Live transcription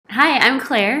I'm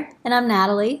Claire. And I'm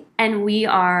Natalie. And we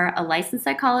are a licensed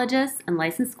psychologist and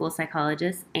licensed school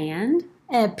psychologist and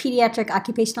a pediatric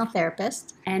occupational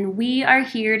therapist. And we are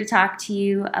here to talk to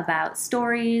you about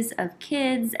stories of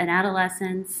kids and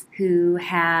adolescents who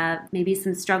have maybe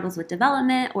some struggles with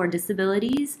development or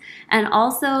disabilities, and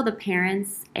also the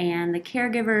parents and the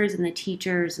caregivers and the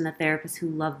teachers and the therapists who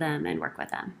love them and work with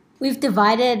them. We've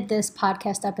divided this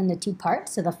podcast up into two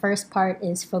parts. So the first part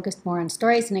is focused more on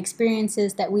stories and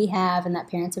experiences that we have and that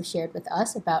parents have shared with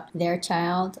us about their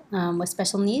child with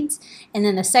special needs. And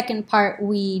then the second part,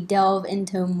 we delve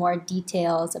into more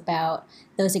details about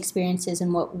those experiences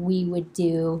and what we would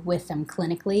do with them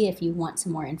clinically if you want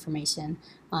some more information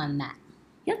on that.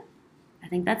 Yep, I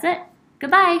think that's it.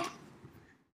 Goodbye.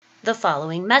 The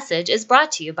following message is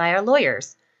brought to you by our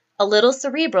lawyers. A Little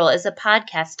Cerebral is a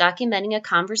podcast documenting a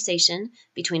conversation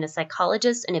between a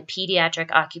psychologist and a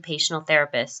pediatric occupational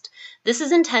therapist. This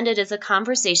is intended as a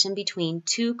conversation between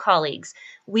two colleagues.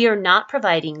 We are not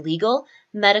providing legal,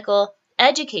 medical,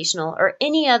 educational, or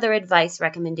any other advice,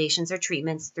 recommendations, or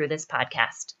treatments through this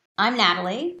podcast. I'm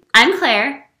Natalie. I'm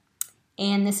Claire.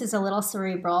 And this is A Little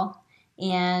Cerebral.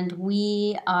 And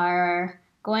we are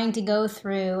going to go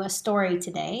through a story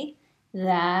today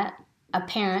that a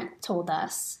parent told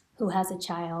us who has a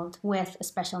child with a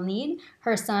special need.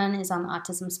 Her son is on the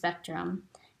autism spectrum.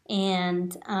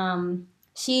 And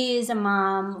she is a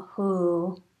mom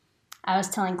who, I was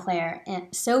telling Claire,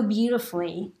 so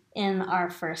beautifully in our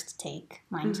first take,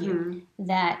 mind you,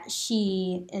 that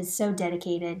she is so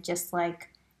dedicated, just like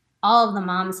all of the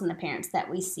moms and the parents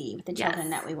that we see with the children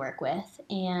that we work with.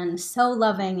 And so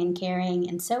loving and caring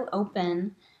and so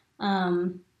open.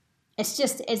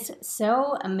 It's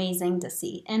so amazing to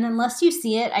see. And unless you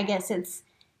see it, I guess it's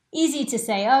easy to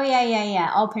say, oh,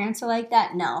 yeah, all parents are like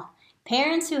that. No.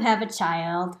 Parents who have a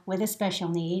child with a special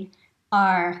need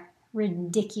are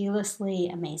ridiculously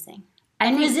amazing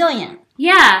and resilient.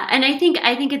 Yeah, and I think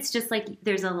it's just like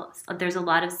there's a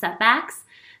lot of setbacks.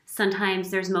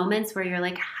 Sometimes there's moments where you're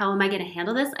like, how am I going to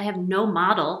handle this? I have no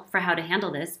model for how to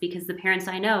handle this because the parents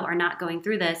I know are not going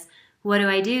through this. What do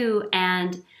I do?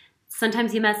 And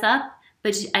sometimes you mess up,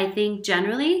 but I think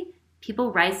generally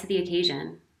people rise to the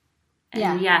occasion.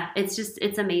 And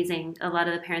it's amazing. A lot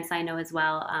of the parents I know as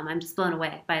well, I'm just blown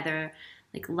away by their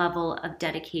level of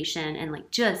dedication and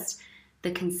just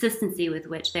the consistency with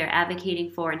which they're advocating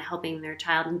for and helping their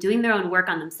child and doing their own work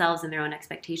on themselves and their own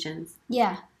expectations.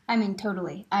 Yeah, I mean,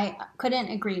 totally. I couldn't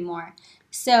agree more.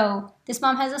 So this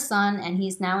mom has a son and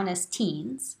he's now in his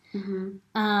teens.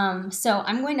 Mm-hmm. So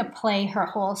I'm going to play her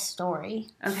whole story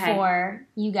for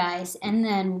you guys, and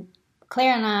then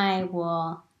Claire and I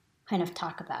will kind of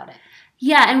talk about it.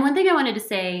 Yeah, and one thing I wanted to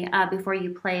say before you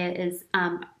play it is,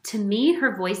 to me,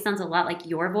 her voice sounds a lot like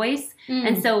your voice.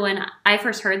 And so when I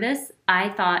first heard this, I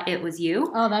thought it was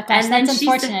you. Oh, that's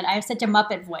unfortunate. I have such a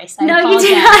Muppet voice. I apologize. You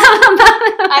do not have a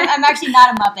Muppet. I'm actually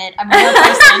not a Muppet. I'm a real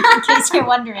person, in case you're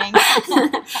wondering.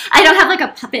 I don't have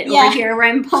a puppet over here where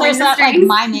I'm pulling the strings.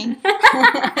 Not miming.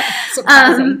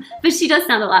 Surprising. But she does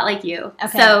sound a lot like you.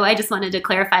 Okay. So I just wanted to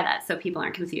clarify that so people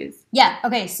aren't confused. Yeah,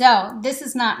 okay, so this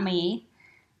is not me.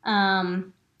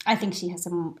 I think she has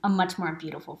a much more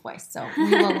beautiful voice, so we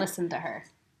will listen to her.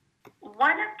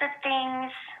 One of the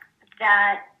things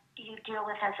that you deal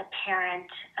with as a parent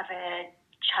of a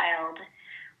child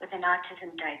with an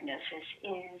autism diagnosis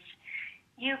is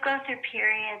you go through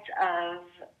periods of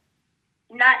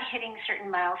not hitting certain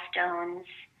milestones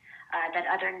that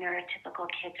other neurotypical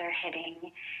kids are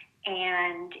hitting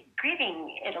and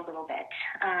grieving it a little bit.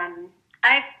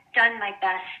 I've done my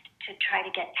best to try to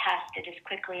get past it as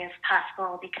quickly as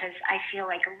possible because I feel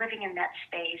like living in that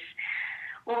space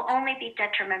will only be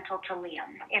detrimental to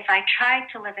Liam. If I try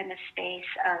to live in a space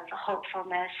of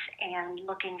hopefulness and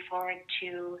looking forward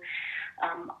to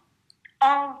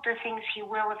all the things he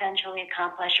will eventually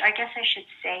accomplish, or I guess I should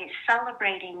say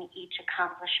celebrating each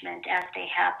accomplishment as they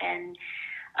happen,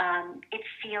 it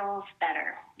feels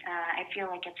better. I feel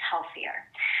like it's healthier.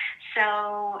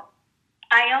 So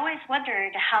I always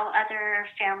wondered how other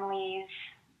families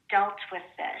dealt with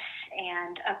this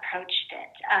and approached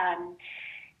it.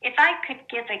 If I could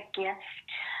give a gift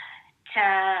to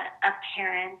a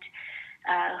parent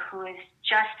who has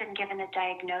just been given a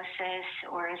diagnosis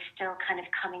or is still kind of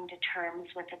coming to terms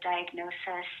with the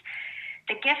diagnosis,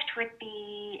 the gift would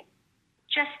be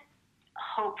just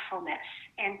hopefulness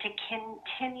and to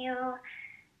continue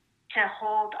to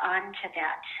hold on to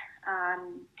that.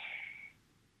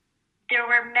 There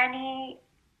were many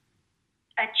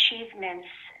achievements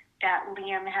that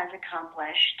Liam has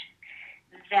accomplished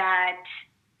that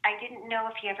I didn't know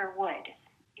if he ever would.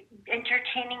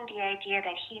 Entertaining the idea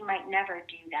that he might never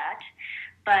do that,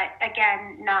 but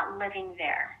again, not living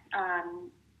there.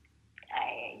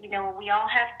 We all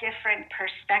have different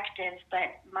perspectives,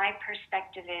 but my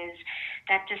perspective is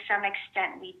that to some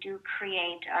extent we do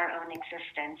create our own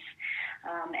existence.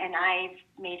 And I've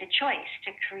made a choice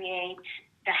to create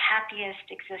the happiest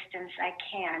existence I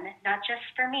can, not just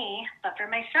for me, but for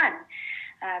my son,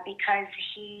 because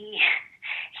he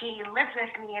lives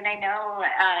with me, and I know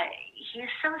he's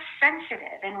so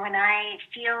sensitive. And when I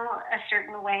feel a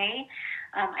certain way,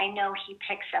 I know he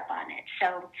picks up on it.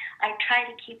 So I try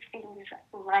to keep things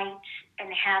light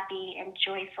and happy and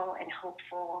joyful and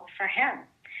hopeful for him,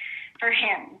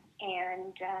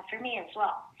 and for me as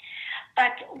well.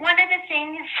 But one of the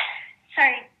things,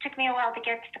 sorry, it took me a while to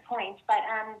get to the point, but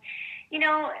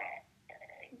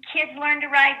kids learn to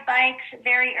ride bikes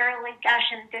very early.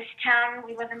 Gosh, in this town,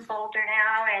 we live in Boulder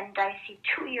now, and I see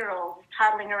 2-year-olds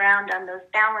toddling around on those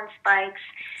balance bikes.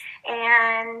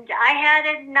 And I had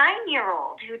a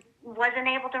 9-year-old who wasn't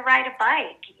able to ride a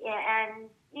bike. And,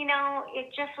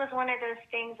 it just was one of those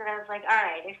things that I was like, all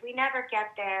right, if we never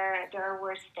get there, there are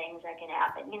worse things that could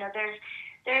happen.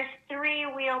 There's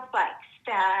 3-wheeled bikes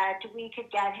that we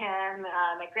could get him.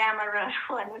 My grandma rode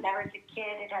one when I was a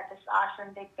kid. It had this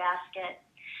awesome big basket.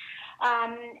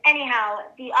 Anyhow,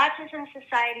 the Autism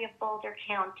Society of Boulder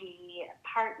County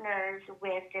partners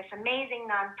with this amazing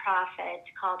nonprofit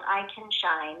called I Can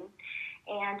Shine.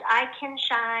 And I Can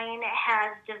Shine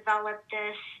has developed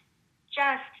this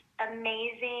just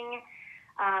amazing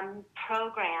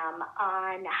program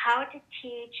on how to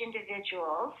teach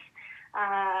individuals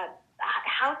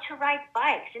how to ride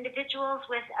bikes, individuals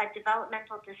with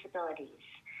developmental disabilities,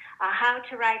 how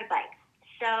to ride a bike.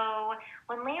 So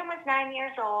when Liam was 9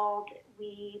 years old,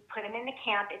 we put him in the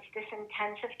camp. It's this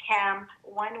intensive camp.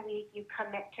 1 week you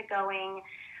commit to going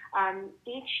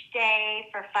each day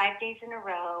for 5 days in a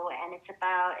row, and it's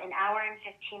about an hour and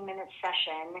 15-minute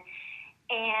session.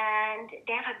 And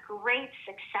they have a great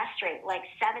success rate. Like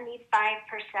 75%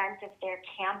 of their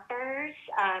campers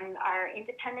are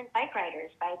independent bike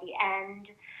riders by the end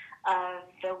of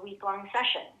the week-long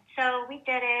session. So we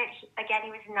did it. Again,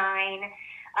 he was 9.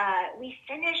 We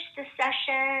finished the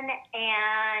session,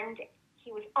 and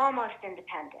he was almost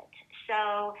independent.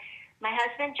 So my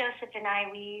husband, Joseph, and I,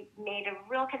 we made a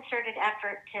real concerted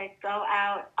effort to go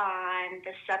out on the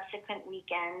subsequent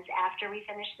weekends after we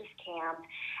finished this camp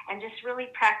and just really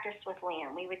practice with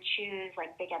Liam. We would choose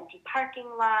like big empty parking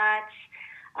lots,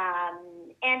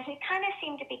 and he kind of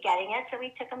seemed to be getting it. So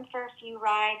we took him for a few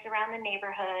rides around the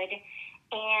neighborhood,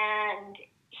 and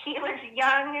he was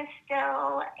young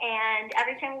still, and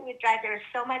every time we would drive, there was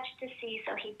so much to see,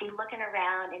 so he'd be looking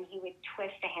around, and he would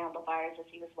twist the handlebars as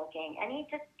he was looking, and he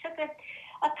just took a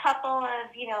couple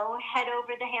of, head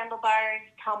over the handlebars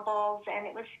tumbles, and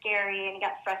it was scary, and he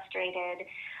got frustrated,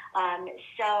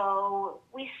 so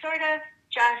we sort of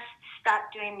just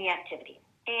stopped doing the activity.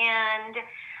 And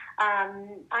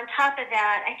on top of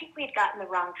that, I think we had gotten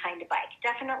the wrong kind of bike.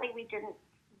 Definitely we didn't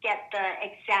get the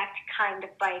exact kind of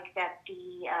bike that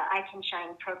the I Can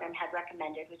Shine program had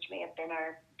recommended, which may have been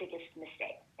our biggest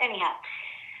mistake. Anyhow,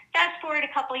 fast forward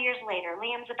a couple years later,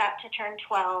 Liam's about to turn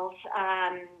 12.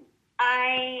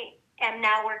 I am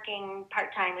now working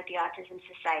part-time with the Autism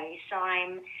Society, so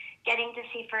I'm getting to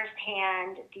see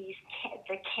firsthand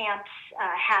the camps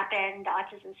happen. The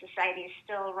Autism Society is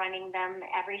still running them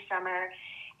every summer.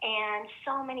 And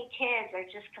so many kids are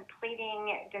just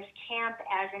completing this camp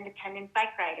as independent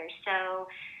bike riders. So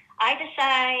I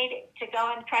decide to go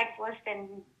on Craigslist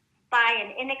and buy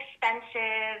an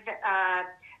inexpensive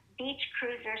beach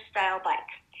cruiser style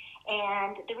bike.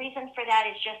 And the reason for that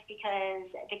is just because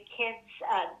the kids,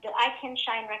 the I Can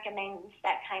Shine recommends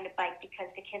that kind of bike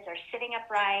because the kids are sitting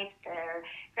upright, they're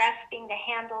grasping the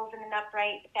handles in an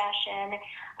upright fashion.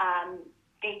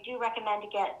 They do recommend to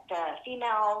get the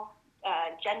female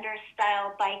gender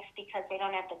style bikes because they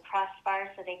don't have the crossbar,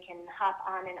 so they can hop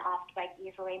on and off the bike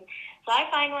easily. So I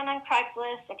find one on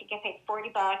Craigslist. I think I paid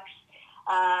 $40.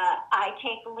 I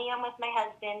take Liam with my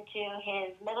husband to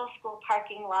his middle school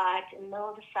parking lot in the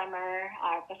middle of the summer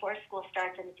before school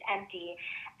starts and it's empty.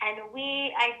 And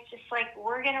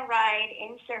we're going to ride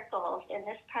in circles in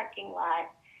this parking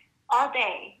lot all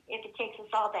day, if it takes us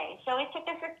all day. So it took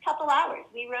us a couple hours.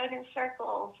 We rode in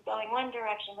circles, going one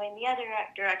direction, going the other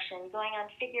direction, going on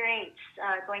figure eights,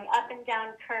 going up and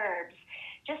down curbs,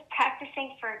 just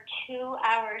practicing for 2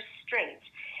 hours straight.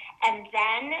 And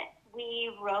then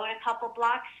we rode a couple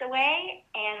blocks away,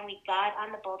 and we got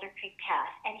on the Boulder Creek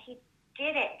Path, and he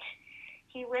did it.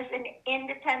 He was an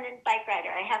independent bike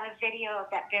rider. I have a video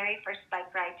of that very first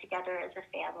bike ride together as a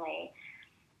family.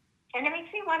 And it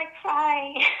makes me want to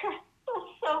cry. It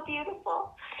was so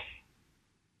beautiful.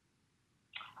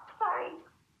 story.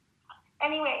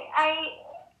 Anyway,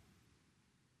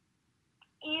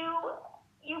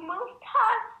 you move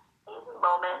past these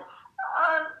moments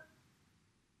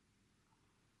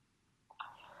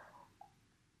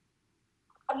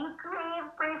you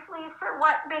grieve briefly for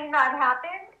what may not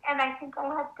happen, and I think I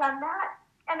had done that.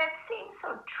 And it seems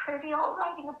so trivial,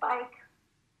 riding a bike,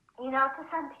 to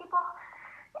some people.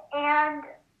 And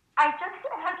I just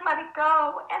had let it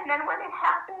go, and then when it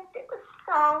happened, it was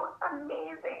so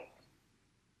amazing.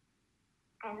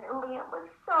 And Liam was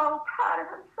so proud of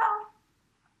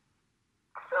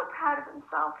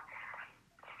himself,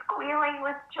 squealing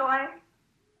with joy.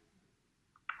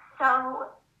 So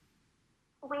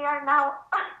we are now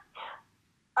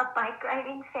a bike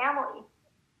riding family.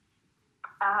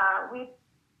 We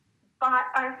bought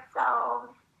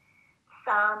ourselves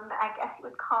some, I guess you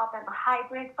would call them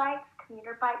hybrid bikes,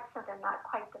 commuter bikes, so they're not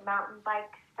quite the mountain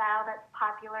bike style that's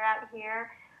popular out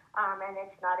here. And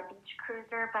it's not a beach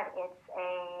cruiser, but it's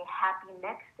a happy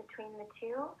mix between the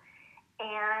two.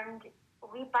 And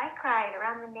we bike ride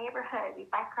around the neighborhood. We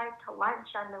bike ride to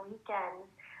lunch on the weekends.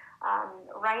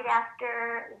 Right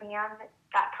after Liam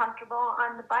got comfortable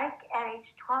on the bike at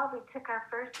age 12, we took our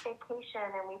first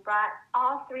vacation, and we brought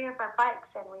all three of our bikes,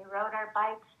 and we rode our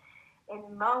bikes in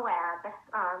Moab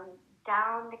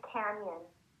down the canyon,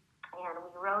 and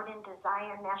we rode into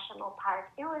Zion National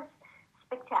Park. It was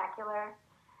spectacular.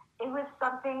 It was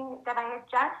something that I had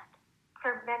just,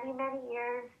 for many, many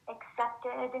years,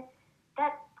 accepted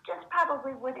that just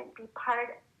probably wouldn't be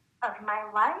part of my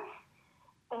life,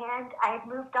 and I had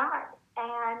moved on.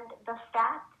 And the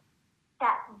fact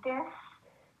that this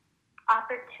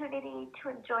opportunity to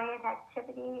enjoy an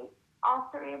activity, all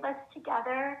three of us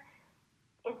together,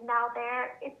 is now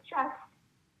there,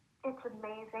 it's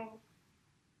amazing.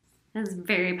 That's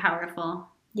very powerful.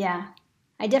 Yeah.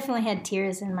 I definitely had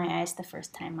tears in my eyes the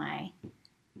first time I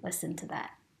listened to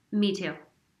that. Me too.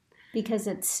 Because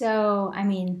it's so,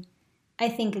 I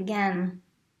think, again,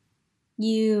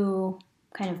 you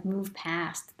kind of move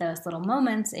past those little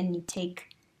moments and you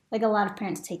take, like a lot of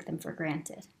parents take them for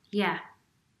granted. Yeah.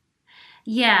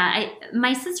 Yeah,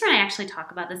 my sister and I actually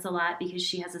talk about this a lot because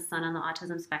she has a son on the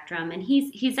autism spectrum, and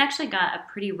he's actually got a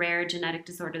pretty rare genetic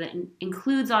disorder that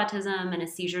includes autism and a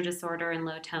seizure disorder and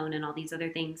low tone and all these other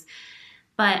things.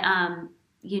 But,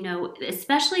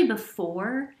 especially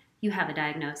before you have a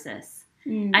diagnosis,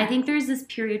 I think there's this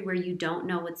period where you don't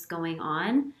know what's going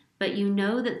on, but you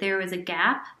know that there is a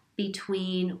gap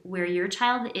between where your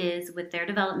child is with their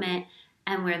development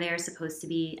and where they're supposed to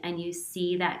be, and you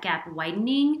see that gap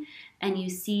widening, and you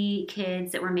see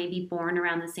kids that were maybe born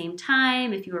around the same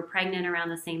time, if you were pregnant around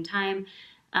the same time,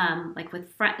 like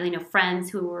with friends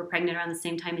who were pregnant around the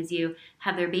same time as you,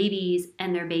 have their babies,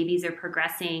 and their babies are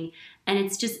progressing, and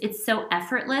it's so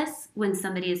effortless when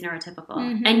somebody is neurotypical,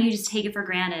 and you just take it for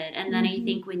granted. And then I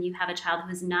think when you have a child who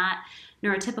is not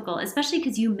neurotypical, especially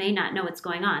because you may not know what's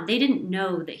going on. They didn't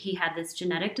know that he had this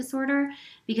genetic disorder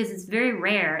because it's very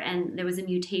rare, and there was a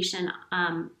mutation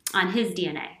on his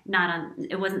DNA,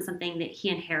 it wasn't something that he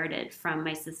inherited from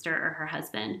my sister or her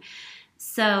husband.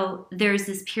 So there's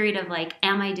this period of like,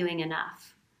 am I doing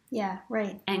enough? Yeah,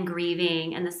 right. And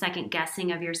grieving and the second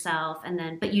guessing of yourself,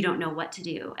 but you don't know what to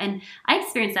do. And I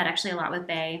experienced that actually a lot with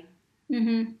Bay.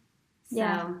 Mm-hmm. So.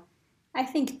 Yeah. I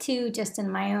think too, just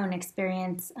in my own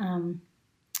experience,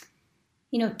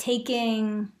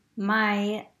 taking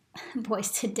my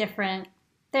boys to different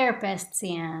therapists,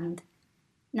 and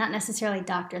not necessarily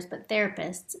doctors, but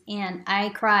therapists. And I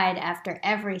cried after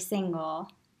every single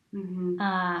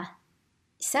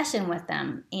session with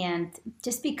them. And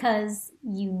just because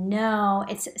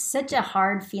it's such a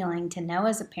hard feeling to know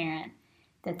as a parent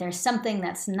that there's something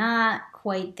that's not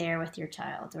quite there with your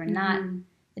child, or not,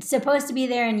 it's supposed to be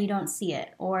there and you don't see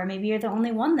it, or maybe you're the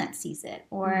only one that sees it,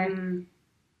 or, and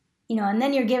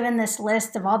then you're given this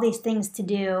list of all these things to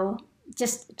do,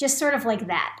 just sort of like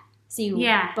that. So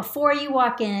before you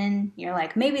walk in, you're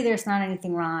like, maybe there's not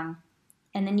anything wrong.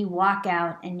 And then you walk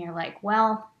out and you're like,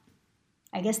 well,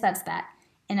 I guess that's that.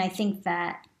 And I think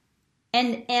that,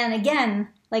 and again,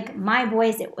 like my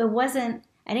boys, it wasn't,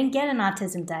 I didn't get an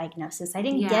autism diagnosis. I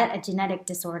didn't get a genetic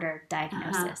disorder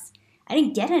diagnosis. I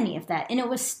didn't get any of that. And it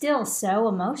was still so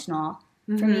emotional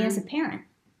for me as a parent.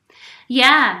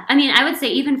 Yeah. I would say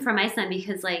even for my son,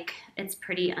 because like it's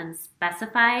pretty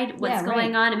unspecified what's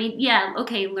going on.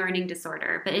 Learning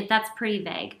disorder, but that's pretty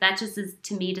vague. That just is,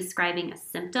 to me, describing a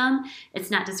symptom. It's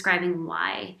not describing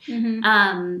why.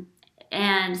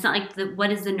 And it's not like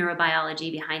what is the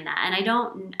neurobiology behind that.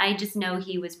 And I just know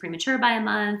he was premature by a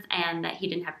month and that he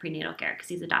didn't have prenatal care because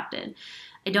he's adopted.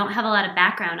 I don't have a lot of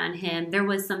background on him. There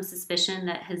was some suspicion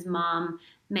that his mom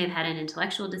may have had an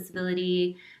intellectual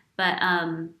disability. But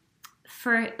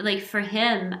for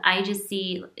him, I just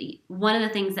see one of the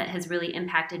things that has really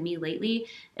impacted me lately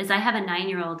is I have a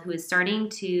 9-year-old who is starting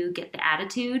to get the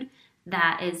attitude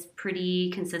that is pretty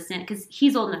consistent, because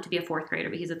he's old enough to be a 4th grader,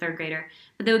 but he's a 3rd grader.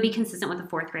 But that would be consistent with a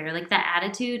 4th grader. Like, that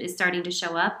attitude is starting to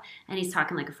show up, and he's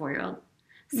talking like a 4-year-old.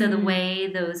 So the way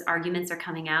those arguments are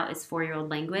coming out is 4-year-old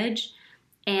language.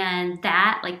 And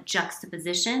that, like,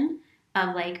 juxtaposition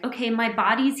of, like, okay, my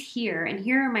body's here, and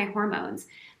here are my hormones,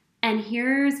 and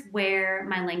here's where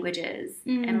my language is,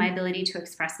 and my ability to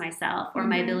express myself, or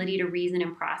my ability to reason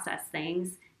and process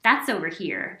things, that's over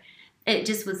here. It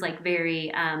just was, like,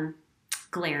 very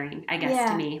glaring, I guess,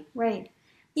 to me. Right.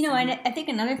 You know, and I think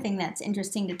another thing that's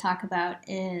interesting to talk about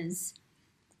is,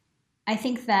 I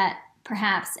think that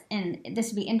perhaps, and this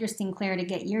would be interesting, Claire, to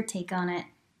get your take on it,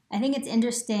 I think it's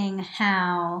interesting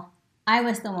how I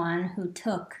was the one who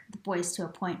took the boys to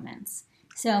appointments.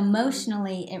 So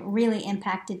emotionally, it really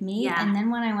impacted me. Yeah. And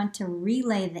then when I went to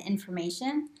relay the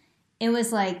information, it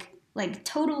was like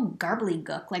total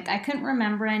garbly-gook. Like, I couldn't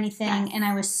remember anything, and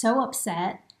I was so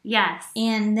upset. Yes.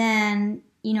 And then,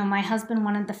 you know, my husband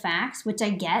wanted the facts, which I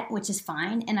get, which is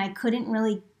fine, and I couldn't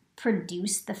really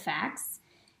produce the facts.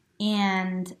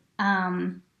 And,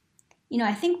 you know,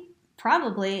 I think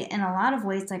probably in a lot of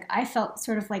ways, like, I felt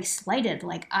sort of like slighted.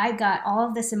 Like, I got all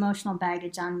of this emotional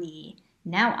baggage on me.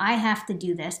 Now I have to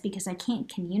do this because I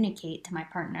can't communicate to my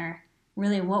partner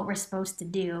really what we're supposed to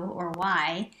do or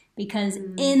why, because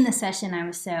in the session I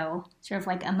was so sort of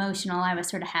like emotional. I was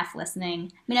sort of half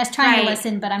listening. I mean, I was trying to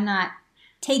listen, but I'm not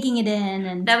taking it in.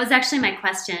 And that was actually my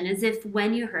question, is if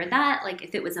when you heard that, like,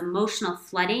 if it was emotional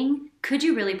flooding, could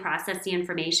you really process the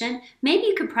information? Maybe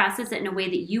you could process it in a way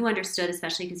that you understood,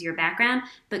 especially because of your background,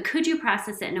 but could you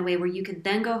process it in a way where you could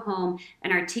then go home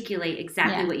and articulate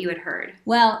exactly what you had heard?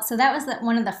 Well, so that was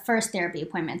one of the first therapy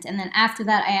appointments. And then after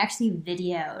that, I actually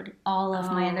videoed all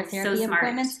of my other therapy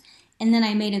appointments. And then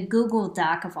I made a Google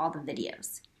Doc of all the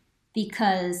videos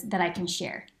that I can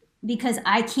share. Because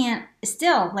I can't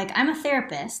still, like, I'm a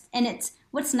therapist, and it's,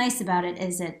 what's nice about it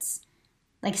is it's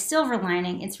like silver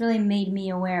lining. It's really made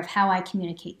me aware of how I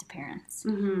communicate to parents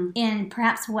and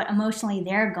perhaps what emotionally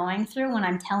they're going through when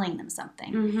I'm telling them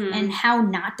something and how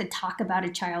not to talk about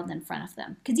a child in front of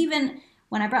them. Because even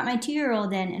when I brought my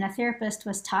 2-year-old in and a therapist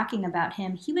was talking about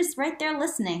him, he was right there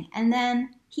listening, and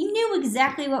then he knew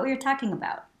exactly what we were talking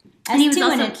about. And he was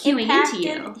also cueing into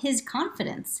you. His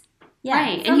confidence. Yeah,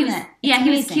 right. And he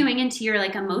was cueing into your,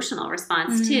 like, emotional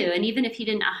response too. And even if he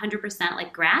didn't 100%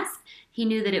 like grasp, he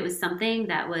knew that it was something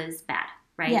that was bad,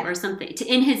 right? Yeah. Or something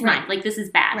in his mind, like, this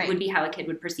is bad, would be how a kid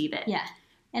would perceive it. Yeah.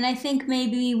 And I think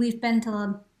maybe we've been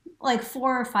to like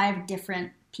 4 or 5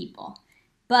 different people,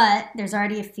 but there's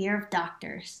already a fear of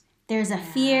doctors. There's a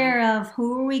fear of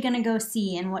who are we going to go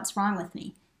see and what's wrong with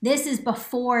me. This is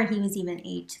before he was even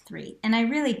age 3. And I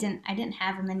didn't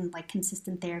have him in, like,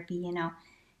 consistent therapy, you know.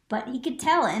 But he could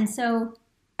tell. And so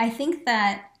I think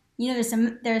that, you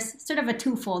know, there's sort of a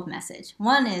twofold message.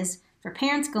 One is for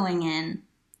parents going in,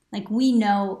 like, we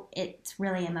know it's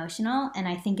really emotional, and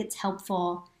I think it's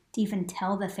helpful to even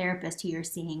tell the therapist who you're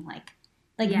seeing, like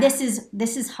this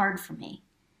is hard for me.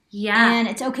 Yeah. And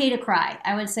it's okay to cry.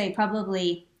 I would say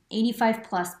probably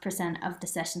 85+% of the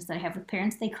sessions that I have with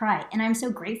parents, they cry. And I'm so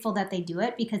grateful that they do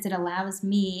it, because it allows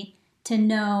me to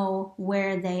know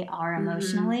where they are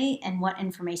emotionally and what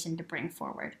information to bring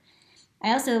forward.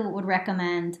 I also would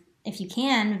recommend, if you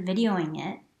can, videoing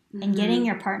it and getting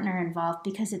your partner involved,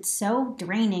 because it's so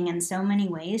draining in so many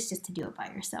ways just to do it by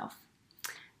yourself.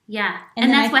 Yeah,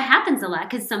 and that's what happens a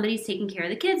lot, because somebody's taking care of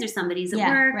the kids or somebody's at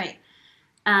work. Right.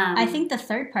 I think the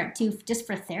third part, too, just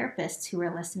for therapists who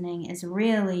are listening, is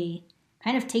really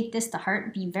kind of take this to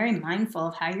heart. Be very mindful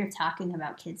of how you're talking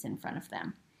about kids in front of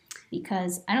them.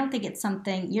 Because I don't think it's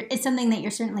something that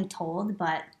you're certainly told,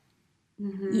 but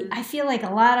I feel like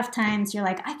a lot of times you're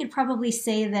like, I could probably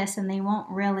say this and they won't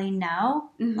really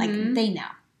know. Like, they know.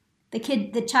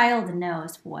 The child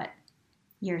knows what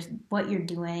you're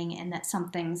doing, and that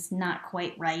something's not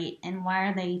quite right, and why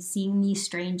are they seeing these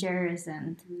strangers,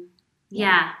 and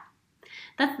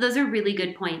those are really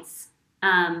good points.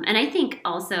 And I think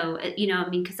also, you know, I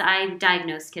mean, because I've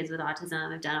diagnosed kids with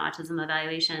autism, I've done autism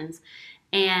evaluations.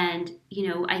 And, you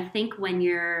know, I think when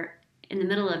you're in the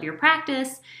middle of your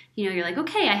practice, you know, you're like,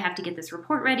 okay, I have to get this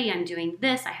report ready. I'm doing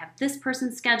this. I have this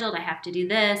person scheduled. I have to do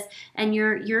this. And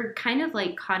you're kind of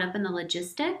like caught up in the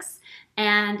logistics.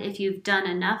 And if you've done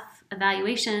enough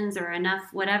evaluations or enough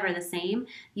whatever the same,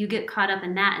 you get caught up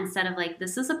in that instead of like,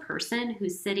 this is a person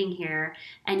who's sitting here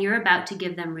and you're about to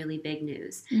give them really big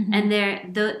news. And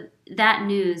that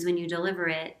news, when you deliver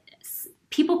it,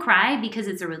 people cry because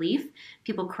it's a relief.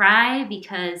 People cry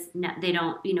because they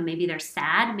don't, maybe they're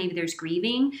sad, maybe there's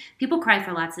grieving. People cry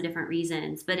for lots of different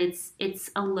reasons, but it's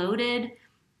a loaded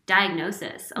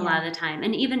diagnosis a lot of the time.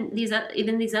 And even these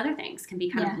other things can be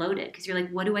kind of loaded because you're like,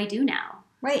 what do I do now?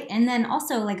 Right. And then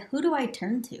also, like, who do I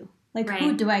turn to? Like, Right.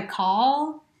 who do I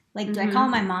call? Like, do I call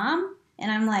my mom?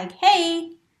 And I'm like,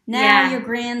 hey, now your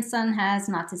grandson has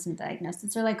an autism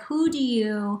diagnosis. Or, like, who do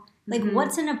you, like,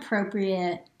 what's an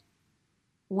appropriate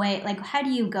way? Like, how do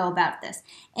you go about this?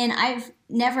 And I've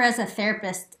never, as a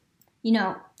therapist,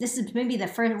 this is maybe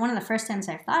one of the first times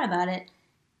I've thought about it.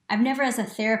 I've never, as a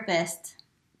therapist,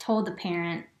 told the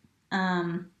parent,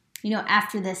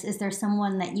 after this, is there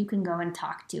someone that you can go and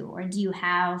talk to? Or do you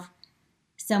have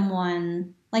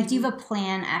someone, like, do you have a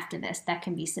plan after this that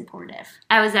can be supportive?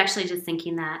 I was actually just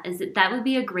thinking that would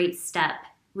be a great step,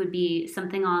 would be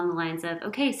something along the lines of,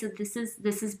 okay, so this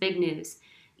is big news.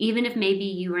 Even if maybe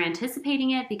you were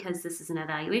anticipating it because this is an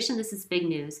evaluation, this is big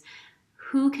news.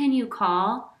 Who can you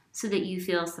call so that you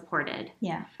feel supported?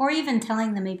 Yeah. Or even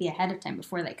telling them maybe ahead of time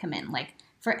before they come in, like,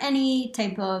 for any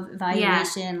type of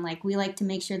evaluation, like, we like to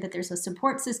make sure that there's a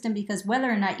support system because whether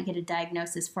or not you get a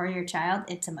diagnosis for your child,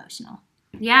 it's emotional.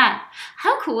 Yeah.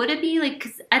 How cool would it be? Like,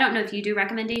 because I don't know if you do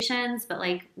recommendations, but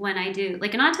like when I do,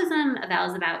 like an autism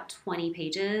eval is about 20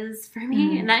 pages for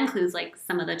me. And that includes like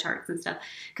some of the charts and stuff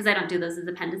because I don't do those as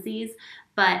appendices.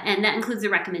 And that includes the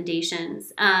recommendations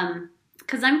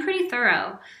because I'm pretty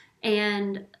thorough.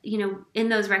 And, in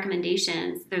those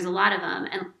recommendations, there's a lot of them.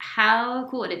 And how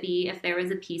cool would it be if there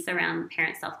was a piece around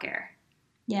parent self-care?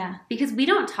 Yeah. Because we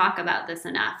don't talk about this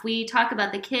enough. We talk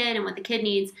about the kid and what the kid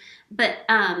needs, but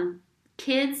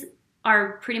kids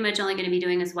are pretty much only going to be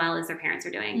doing as well as their parents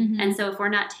are doing. And so if we're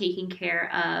not taking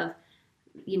care of,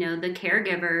 the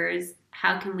caregivers,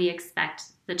 how can we expect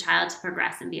the child to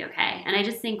progress and be okay? And I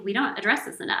just think we don't address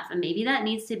this enough. And maybe that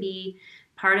needs to be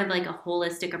part of like a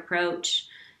holistic approach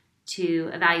to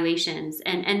evaluations.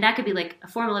 And that could be like a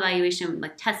formal evaluation,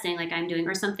 like testing like I'm doing,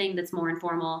 or something that's more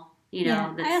informal,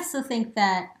 I also think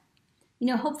that,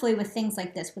 hopefully with things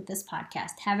like this, with this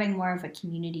podcast, having more of a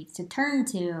community to turn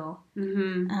to,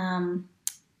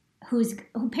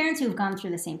 parents who have gone through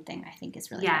the same thing, I think is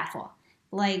really helpful.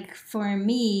 Like for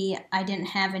me, I didn't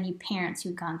have any parents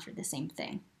who'd gone through the same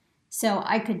thing. So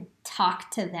I could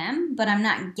talk to them, but I'm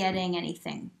not getting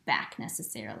anything back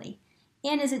necessarily.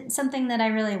 And is it something that I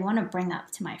really want to bring up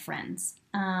to my friends?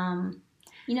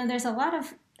 There's a lot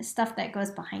of stuff that goes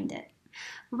behind it.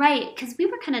 Right, because we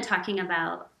were kind of talking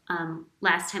about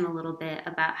last time a little bit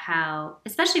about how,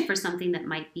 especially for something that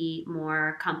might be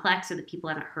more complex or that people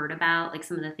haven't heard about, like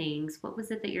some of the things, what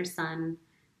was it that your son,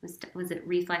 was it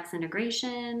reflex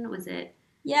integration? Was it?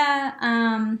 Yeah,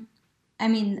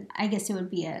 I guess it would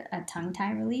be a tongue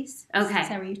tie release. Okay. Is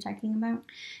that what you're talking about?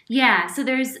 Yeah, so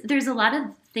there's a lot of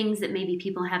things that maybe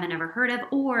people haven't ever heard of,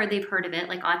 or they've heard of it,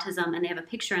 like autism, and they have a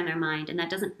picture in their mind, and that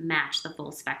doesn't match the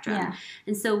full spectrum. Yeah.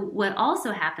 And so what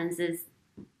also happens is,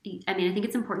 I think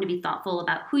it's important to be thoughtful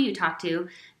about who you talk to,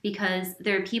 because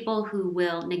there are people who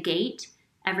will negate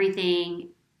everything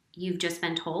you've just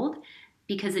been told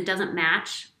because it doesn't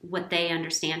match what they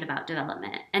understand about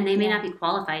development. And they may not be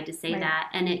qualified to say that,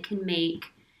 and it can make,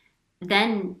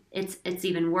 then it's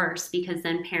even worse because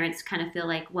then parents kind of feel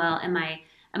like, well, am I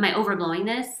overblowing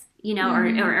this,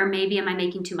 or maybe am I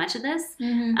making too much of this?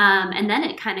 And then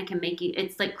it kind of can make you,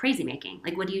 it's like crazy making.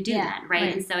 Like, what do you do then,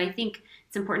 right? And so I think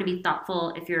it's important to be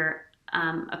thoughtful if you're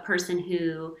a person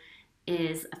who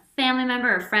is a family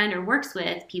member or friend or works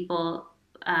with people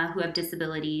who have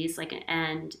disabilities,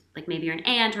 and maybe you're an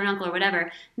aunt or an uncle or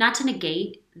whatever, not to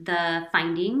negate the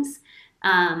findings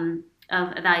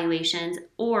of evaluations,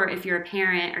 or if you're a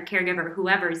parent or caregiver,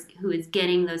 who is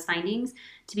getting those findings,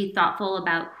 to be thoughtful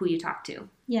about who you talk to.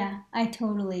 Yeah, I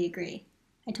totally agree.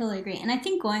 And I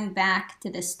think going back to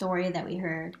the story that we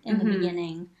heard in the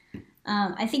beginning,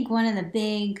 I think one of the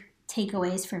big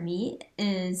takeaways for me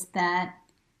is that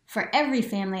for every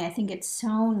family, I think it's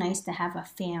so nice to have a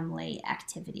family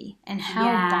activity and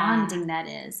how bonding that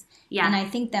is. Yeah. And I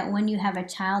think that when you have a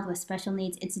child with special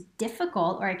needs, it's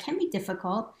difficult, or it can be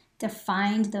difficult, to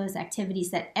find those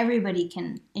activities that everybody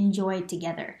can enjoy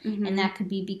together. And that could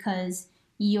be because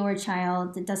your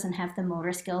child doesn't have the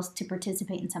motor skills to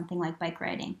participate in something like bike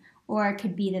riding. Or it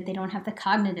could be that they don't have the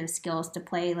cognitive skills to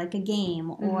play like a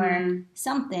game or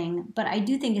something. But I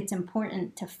do think it's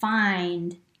important to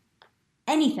find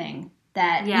anything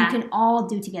that you can all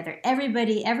do together. Every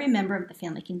member of the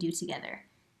family can do together.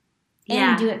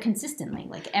 And do it consistently.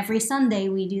 Like every Sunday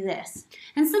we do this.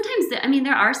 And sometimes,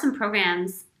 there are some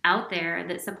programs out there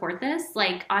that support this,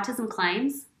 like Autism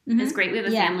Climbs. is great. We have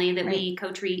a family that right. we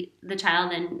co-treat the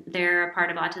child, and they're a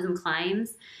part of Autism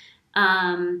Climbs.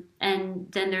 And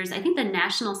then there's, I think, the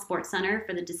National Sports Center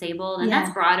for the Disabled, and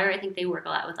that's broader. I think they work a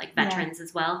lot with like veterans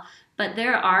as well. But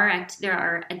there are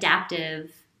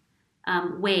adaptive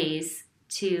ways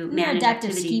to manage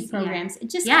adaptive activities. ski programs. It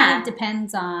just kind of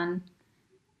depends on,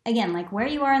 again, like where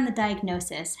you are in the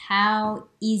diagnosis, how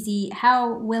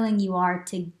willing you are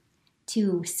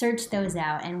to search those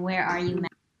out, and where are you.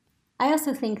 I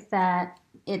also think that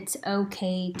it's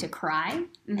okay to cry,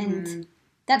 and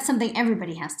that's something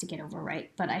everybody has to get over,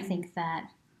 right? But I think that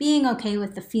being okay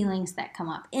with the feelings that come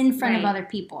up in front of other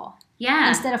people,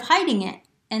 instead of hiding it,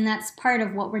 and that's part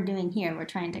of what we're doing here. We're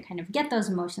trying to kind of get those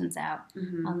emotions out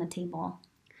on the table.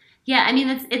 Yeah, I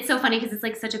mean, it's so funny because it's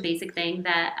like such a basic thing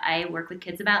that I work with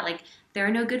kids about. Like, there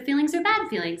are no good feelings or bad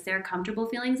feelings. There are comfortable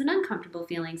feelings and uncomfortable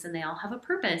feelings, and they all have a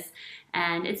purpose.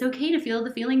 And it's okay to feel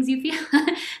the feelings you feel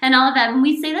and all of that. And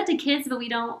we say that to kids, but we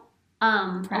don't,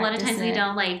 a lot of times we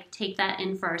don't like take that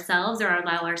in for ourselves or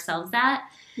allow ourselves that.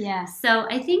 Yeah. So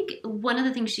I think one of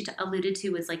the things she alluded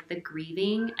to was like the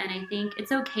grieving. And I think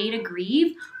it's okay to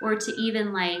grieve, or to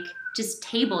even like just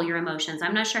table your emotions.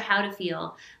 I'm not sure how to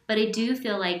feel, but I do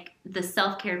feel like the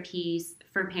self-care piece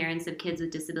for parents of kids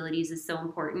with disabilities is so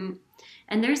important.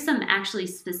 And there's some actually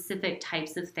specific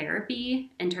types of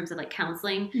therapy in terms of like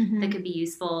counseling that could be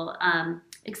useful.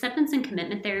 Acceptance and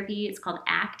commitment therapy, it's called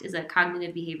ACT, is a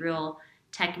cognitive behavioral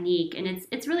technique. And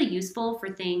it's really useful for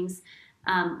things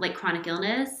like chronic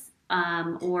illness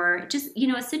or just,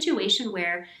 a situation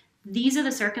where these are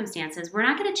the circumstances. We're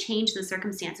not going to change the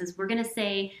circumstances. We're going to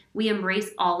say we embrace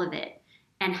all of it.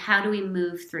 And how do we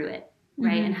move through it,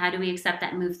 right? And how do we accept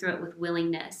that and move through it with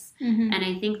willingness? And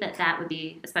I think that would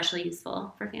be especially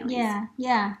useful for families.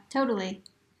 Yeah, totally.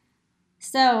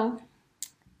 So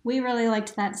we really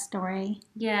liked that story.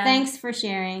 Yeah. Thanks for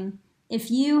sharing. If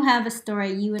you have a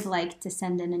story you would like to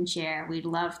send in and share, we'd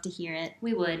love to hear it.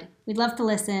 We would. We'd love to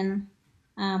listen.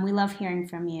 We love hearing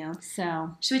from you.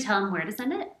 So should we tell them where to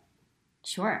send it?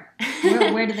 Sure.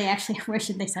 Where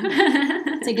should they send it?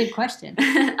 It's a good question.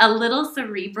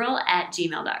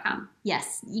 alittlecerebral@gmail.com.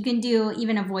 Yes. You can do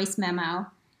even a voice memo.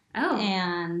 Oh.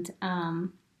 And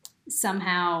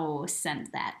somehow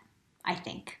send that, I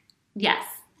think. Yes.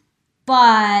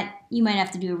 But you might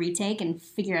have to do a retake and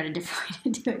figure out a different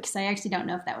way to do it, because I actually don't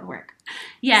know if that would work.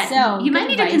 Yeah. So you might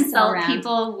need to consult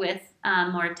people with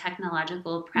more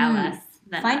technological prowess.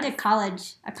 Find a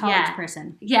college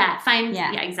person. Yeah,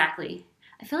 exactly.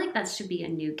 I feel like that should be a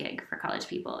new gig for college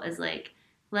people, is like,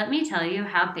 let me tell you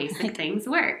how basic things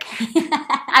work.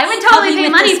 I would totally pay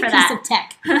money for that. Piece of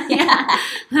tech.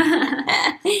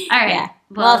 All right. Yeah.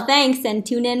 Well, thanks, and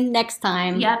tune in next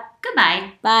time. Yep.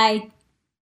 Goodbye. Bye.